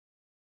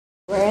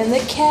We're in the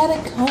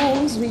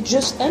catacombs. We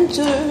just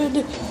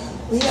entered.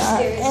 We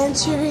are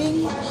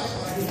entering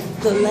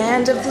the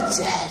land of the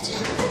dead.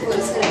 Oh,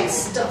 it's gonna get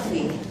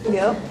stuffy.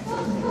 Yep.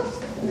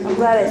 I'm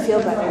glad I feel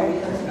better.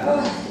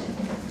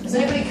 Is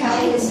anybody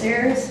counting the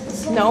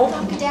stairs? Nope.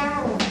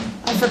 Down.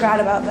 I forgot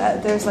about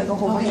that. There's like a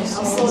whole bunch of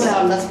I'll stairs. slow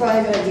down. That's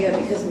probably a good idea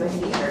because my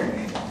feet hurt.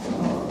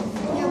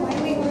 Yeah, why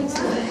are we going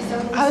to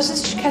I was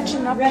just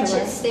catching up to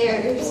wretched it.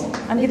 stairs?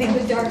 I'm getting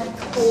The dark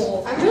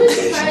hole. I'm really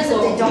surprised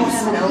that they don't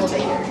have an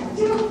elevator.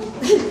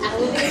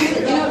 Elevator?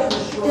 You know,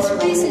 this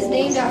place is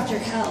named after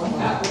hell.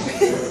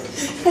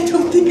 I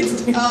don't think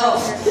it's named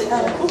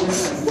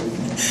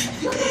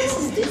This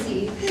is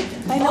dizzy.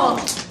 I know.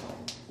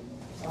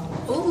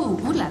 Ooh,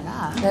 ooh la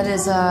la. That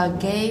is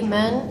gay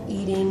men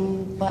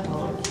eating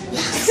butthole.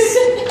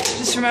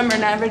 Just remember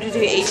never to do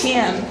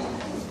ATM.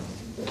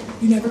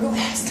 You never go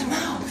ass to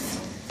mouth.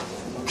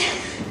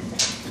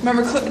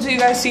 Remember, do you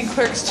guys see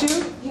Clerks 2?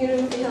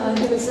 Human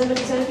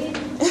centipede?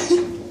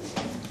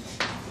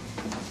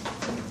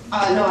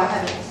 No, I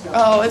haven't. No.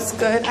 Oh, it's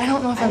good. I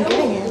don't know if I'm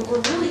getting it. We're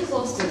really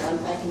close to them.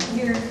 I can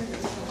hear.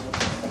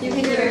 You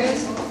can hear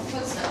his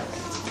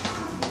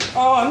footsteps.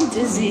 Oh, I'm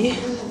dizzy.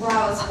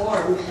 Wow, it's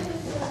warm.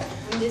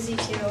 I'm dizzy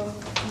too.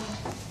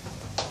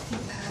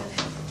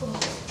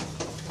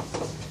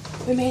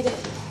 We made it.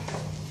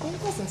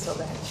 It wasn't so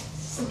bad.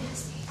 It's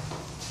nasty.